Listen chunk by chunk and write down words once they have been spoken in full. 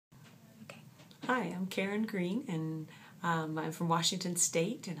Hi, I'm Karen Green, and I'm from Washington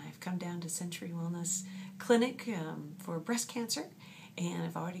State, and I've come down to Century Wellness Clinic for breast cancer, and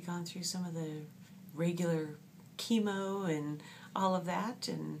I've already gone through some of the regular chemo and all of that,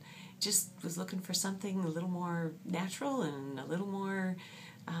 and just was looking for something a little more natural and a little more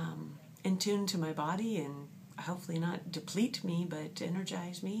in tune to my body, and hopefully not deplete me, but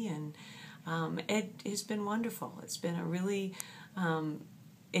energize me, and it has been wonderful. It's been a really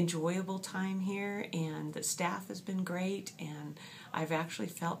enjoyable time here, and the staff has been great, and I've actually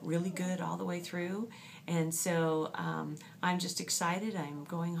felt really good all the way through, and so I'm just excited. I'm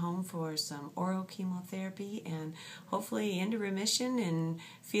going home for some oral chemotherapy and hopefully into remission and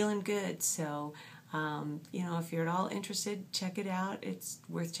feeling good. So if you're at all interested, check it out. It's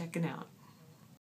worth checking out.